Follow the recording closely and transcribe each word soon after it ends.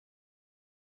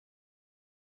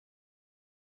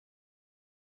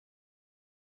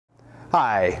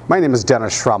Hi, my name is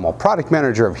Dennis Schrummel, Product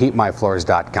Manager of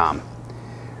HeatMyFloors.com.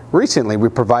 Recently, we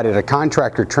provided a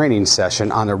contractor training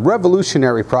session on a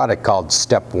revolutionary product called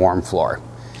Step Warm Floor.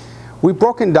 We've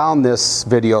broken down this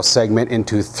video segment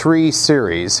into 3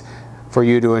 series for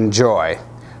you to enjoy.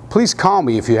 Please call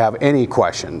me if you have any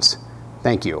questions.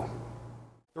 Thank you.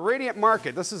 The radiant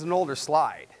market, this is an older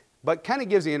slide, but kind of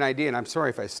gives you an idea, and I'm sorry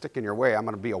if I stick in your way, I'm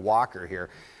going to be a walker here.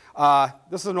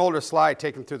 This is an older slide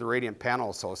taken through the Radiant Panel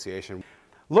Association.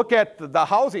 Look at the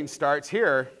housing starts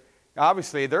here.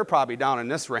 Obviously, they're probably down in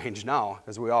this range now,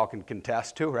 as we all can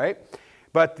contest to, right?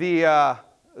 But the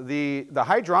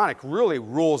hydronic really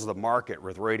rules the market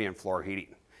with radiant floor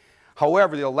heating.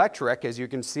 However, the electric, as you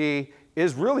can see,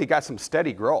 is really got some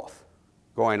steady growth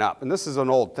going up. And this is an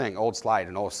old thing, old slide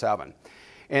in '07.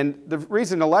 And the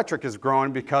reason electric is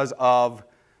growing because of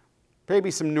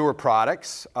maybe some newer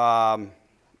products,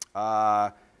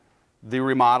 the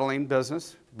remodeling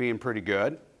business being pretty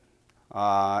good,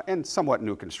 and somewhat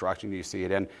new construction you see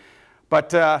it in.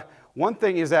 But one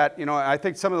thing is that, you know, I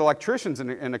think some of the electricians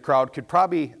in the crowd could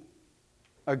probably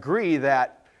agree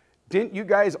that, didn't you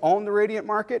guys own the radiant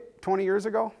market 20 years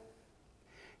ago?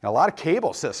 And a lot of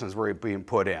cable systems were being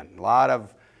put in, a lot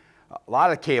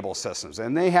of cable systems,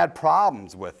 and they had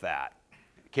problems with that,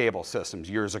 cable systems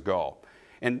years ago.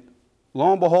 And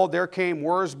lo and behold, there came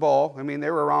Wurzbo. I mean,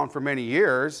 they were around for many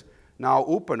years, now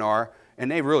Uponor, and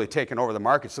they've really taken over the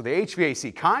market. So the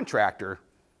HVAC contractor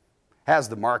has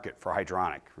the market for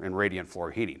hydronic and radiant floor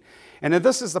heating. And then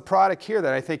this is the product here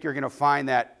that I think you're going to find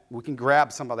that we can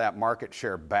grab some of that market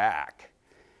share back.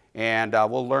 And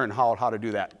we'll learn how to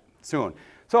do that soon.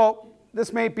 So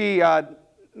this may be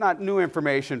not new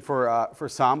information for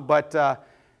some, but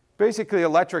basically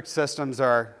electric systems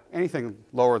are anything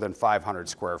lower than 500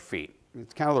 square feet.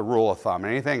 It's kind of the rule of thumb.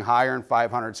 Anything higher than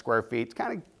 500 square feet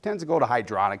kind of tends to go to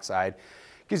hydronic side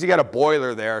because you got a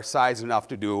boiler there size enough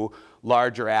to do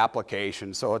larger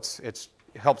applications. So it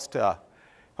helps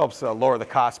lower the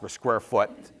cost per square foot.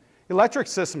 Electric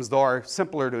systems, though, are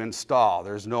simpler to install.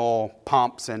 There's no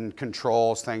pumps and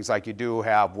controls, things like you do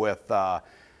have with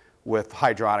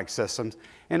hydronic systems.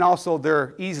 And also,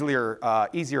 they're easier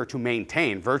to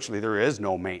maintain. Virtually, there is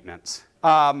no maintenance.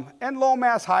 And low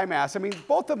mass, high mass. I mean,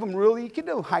 both of them really, you could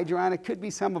do hydronic, could be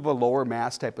some of a lower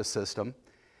mass type of system.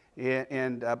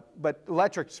 But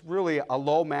electric's really a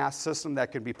low mass system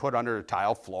that can be put under a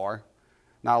tile floor.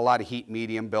 Not a lot of heat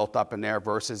medium built up in there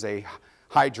versus a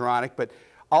hydronic. But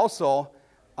also,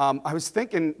 I was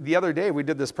thinking the other day, we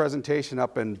did this presentation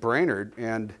up in Brainerd,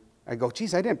 and I go,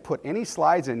 geez, I didn't put any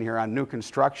slides in here on new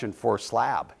construction for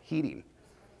slab heating.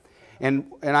 And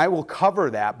I will cover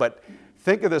that, but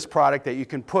think of this product that you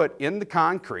can put in the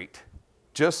concrete,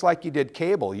 just like you did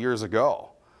cable years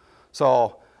ago.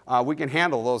 So we can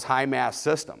handle those high mass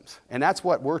systems. And that's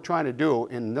what we're trying to do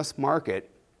in this market,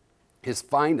 is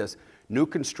find us new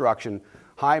construction,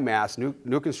 high mass,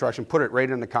 new construction, put it right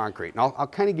in the concrete. And I'll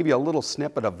kind of give you a little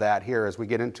snippet of that here as we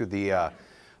get into the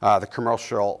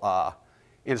commercial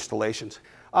installations.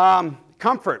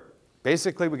 Comfort.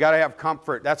 Basically, we got to have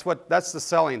comfort. That's the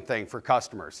selling thing for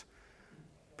customers.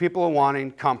 People are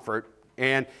wanting comfort.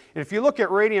 And if you look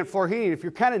at radiant floor heating, if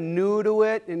you're kind of new to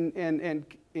it and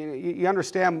you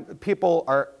understand people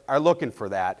are looking for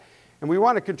that. And we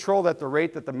want to control that the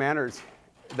rate that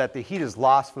the heat is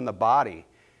lost from the body.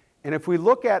 And if we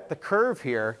look at the curve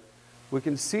here, we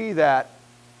can see that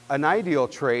an ideal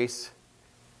trace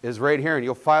is right here, and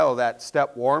you'll follow that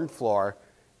Step Warm Floor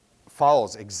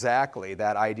follows exactly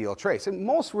that ideal trace. And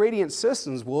most radiant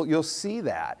systems, you'll see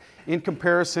that in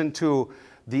comparison to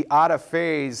the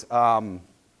out-of-phase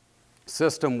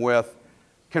system with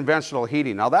conventional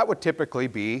heating. Now that would typically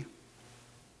be,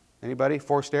 anybody,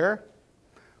 forced air?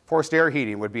 Forced air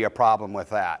heating would be a problem with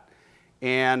that.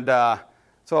 And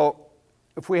so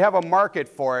if we have a market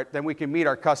for it, then we can meet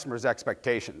our customers'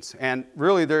 expectations. And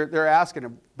really they're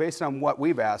asking, based on what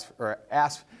we've asked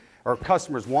or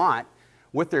customers want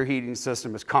with their heating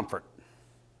system, is comfort.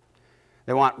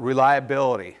 They want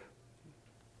reliability,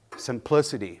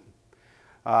 simplicity.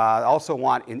 Also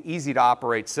want an easy to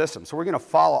operate system. So we're going to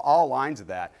follow all lines of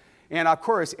that. And of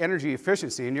course, energy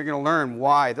efficiency, and you're going to learn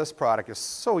why this product is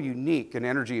so unique and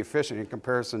energy efficient in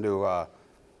comparison to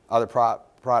other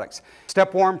products.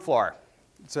 Step Warm Floor.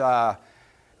 It's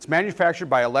manufactured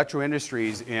by Electro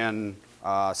Industries in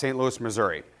St. Louis,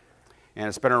 Missouri. And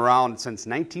it's been around since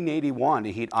 1981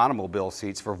 to heat automobile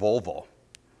seats for Volvo.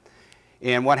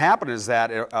 And what happened is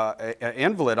that an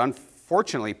invalid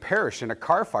unfortunately perished in a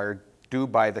car fire due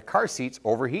by the car seats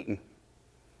overheating.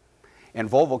 And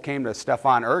Volvo came to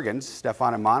Stefan Ergens,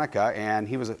 Stefan and Monica, and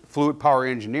he was a fluid power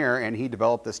engineer, and he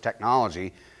developed this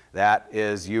technology that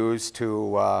is used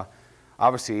to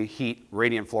obviously heat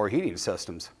radiant floor heating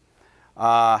systems.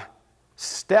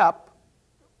 Step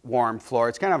warm floor,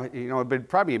 it's kind of, it'd be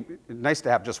probably nice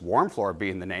to have just warm floor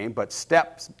being the name, but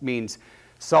STEP means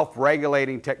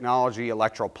self-regulating technology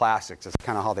electroplastics. It's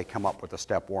kind of how they come up with the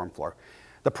STEP warm floor.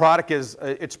 The product is,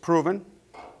 it's proven.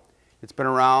 It's been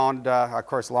around, of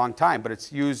course, a long time, but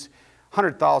it's used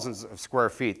hundred thousands of square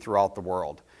feet throughout the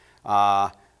world.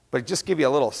 But just give you a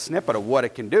little snippet of what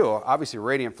it can do. Obviously,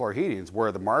 radiant floor heating is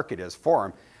where the market is for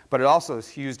them, but it also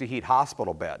is used to heat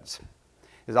hospital beds.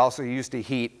 It's also used to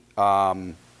heat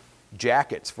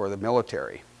jackets for the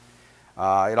military.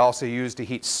 It also used to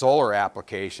heat solar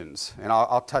applications, and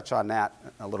I'll touch on that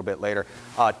a little bit later.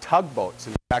 Tugboats.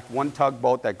 In fact, one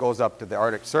tugboat that goes up to the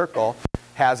Arctic Circle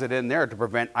has it in there to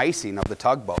prevent icing of the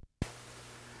tugboat.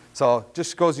 So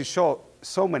just goes to show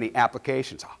so many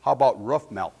applications. How about roof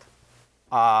melt?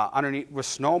 Underneath with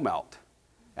snow melt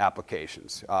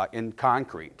applications in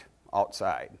concrete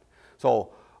outside.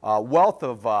 So wealth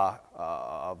of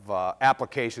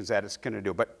applications that it's going to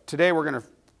do. But today we're going to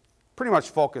pretty much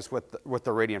focus with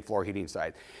the radiant floor heating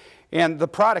side. And the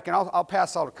product, and I'll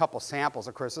pass out a couple samples.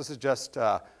 Of course, this is just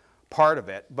part of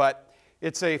it, but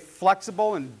it's a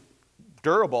flexible and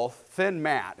durable thin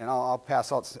mat. And I'll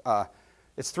pass out,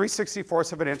 it's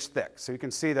 3/64 of an inch thick. So you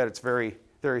can see that it's very,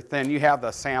 very thin. You have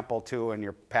the sample too in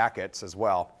your packets as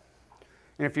well.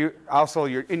 And if you also,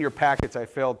 in your packets, I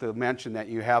failed to mention that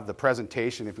you have the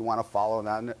presentation if you want to follow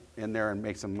that in there and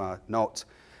make some notes.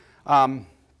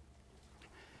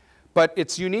 But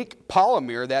it's unique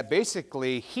polymer that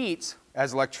basically heats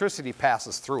as electricity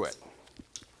passes through it.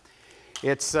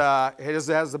 It has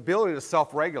the ability to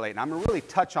self-regulate. And I'm going to really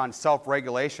touch on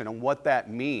self-regulation and what that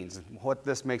means, and what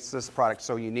this makes this product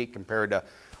so unique compared to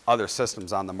other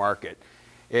systems on the market.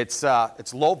 It's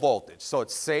low voltage, so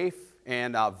it's safe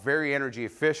and very energy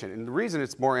efficient. And the reason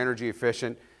it's more energy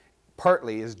efficient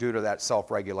partly is due to that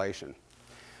self-regulation.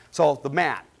 So the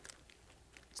mat,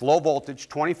 it's low voltage,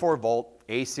 24 volt,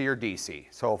 AC or DC.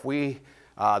 So if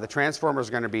the transformer is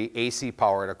going to be AC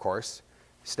powered, of course,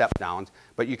 step downs,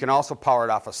 but you can also power it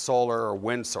off of solar or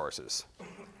wind sources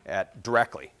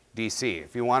directly, DC.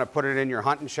 If you want to put it in your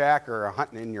hunting shack or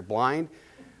hunting in your blind,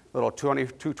 little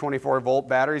 224 volt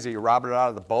batteries that you rob it out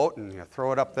of the boat and you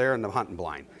throw it up there in the hunting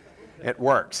blind. It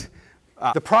works.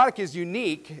 The product is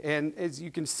unique, and as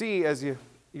you can see as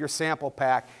your sample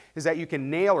pack, is that you can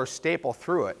nail or staple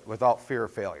through it without fear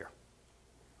of failure.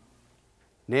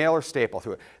 Nail or staple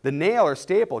through it. The nail or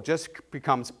staple just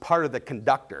becomes part of the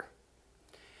conductor.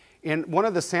 In one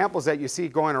of the samples that you see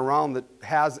going around that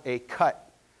has a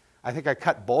cut, I think I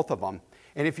cut both of them,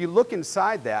 and if you look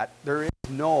inside that, there is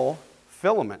no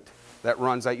filament that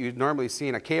runs that you'd normally see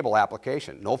in a cable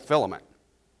application. No filament.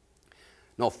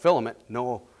 No filament,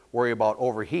 no worry about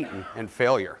overheating and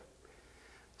failure.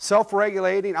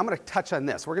 Self-regulating, I'm going to touch on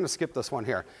this. We're going to skip this one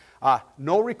here.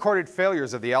 No recorded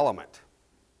failures of the element.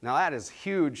 Now that is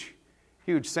huge,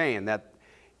 huge saying that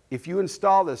if you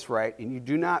install this right and you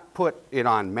do not put it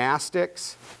on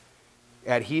mastics,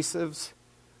 adhesives,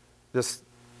 this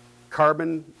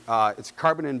carbon, it's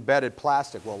carbon embedded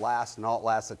plastic will last and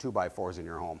outlast the 2x4s in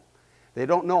your home. They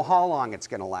don't know how long it's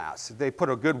going to last. They put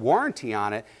a good warranty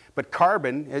on it, but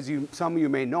carbon, as some of you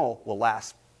may know, will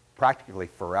last practically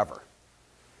forever.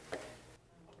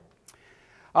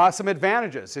 Some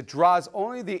advantages. It draws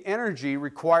only the energy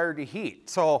required to heat.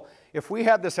 So if we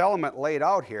had this element laid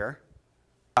out here,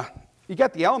 you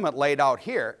got the element laid out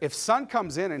here. If sun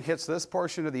comes in and hits this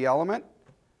portion of the element,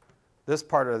 this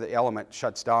part of the element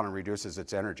shuts down and reduces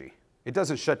its energy. It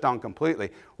doesn't shut down completely.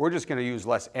 We're just going to use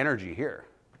less energy here.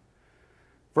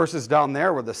 Versus down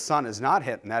there where the sun is not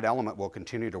hitting, that element will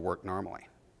continue to work normally.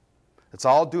 It's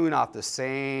all doing off the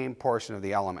same portion of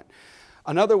the element.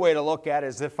 Another way to look at it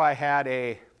is if I had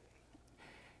a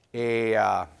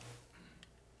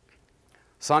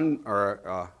sun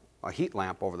or a heat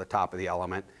lamp over the top of the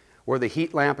element, where the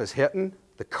heat lamp is hitting,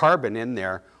 the carbon in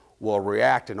there will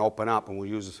react and open up and we'll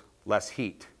use less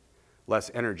heat, less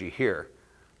energy here,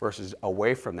 versus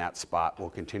away from that spot we'll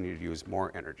continue to use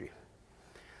more energy.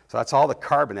 So that's all the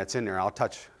carbon that's in there. I'll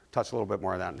touch a little bit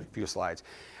more of that in a few slides.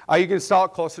 You can install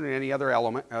it closer than any other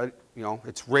element.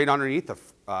 It's right underneath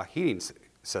the heating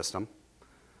system.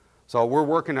 So we're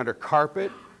working under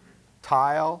carpet,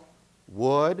 tile,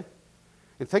 wood.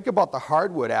 And think about the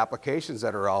hardwood applications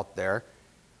that are out there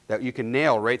that you can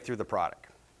nail right through the product.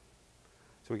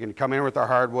 So we can come in with our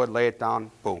hardwood, lay it down,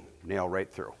 boom, nail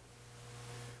right through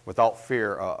without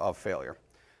fear of failure.